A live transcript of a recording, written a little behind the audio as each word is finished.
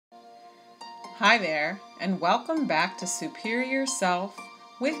Hi there, and welcome back to Superior Self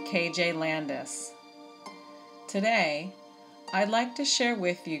with KJ Landis. Today, I'd like to share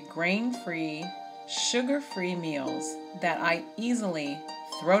with you grain-free, sugar-free meals that I easily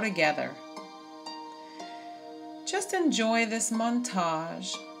throw together. Just enjoy this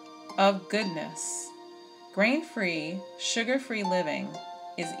montage of goodness. Grain-free, sugar-free living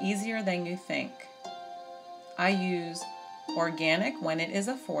is easier than you think. I use organic when it is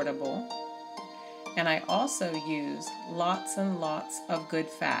affordable, and I also use lots and lots of good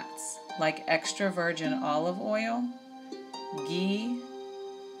fats like extra virgin olive oil, ghee,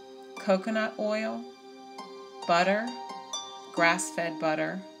 coconut oil, butter, grass-fed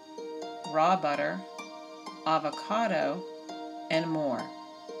butter, raw butter, avocado, and more.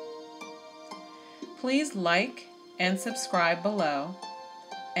 Please like and subscribe below,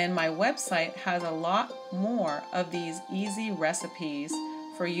 and my website has a lot more of these easy recipes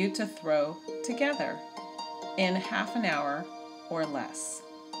for you to throw together in half an hour or less.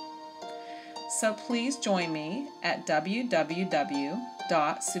 So please join me at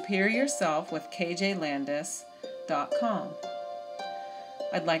www.superiorselfwithkjlandis.com.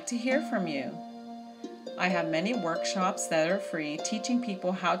 I'd like to hear from you. I have many workshops that are free teaching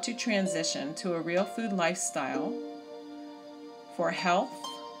people how to transition to a real food lifestyle for health,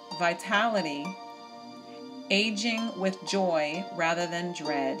 vitality, aging with joy rather than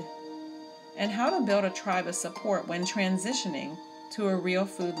dread, and how to build a tribe of support when transitioning to a real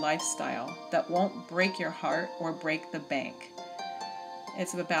food lifestyle that won't break your heart or break the bank.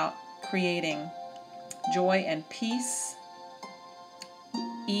 It's about creating joy and peace,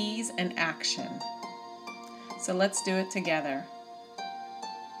 ease and action. So let's do it together.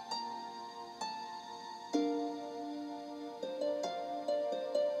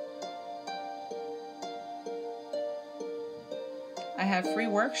 I have free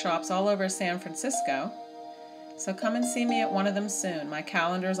workshops all over San Francisco, so come and see me at one of them soon. My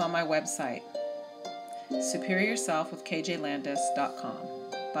calendar's on my website, superiorselfwithkjlandis.com.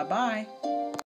 Bye-bye.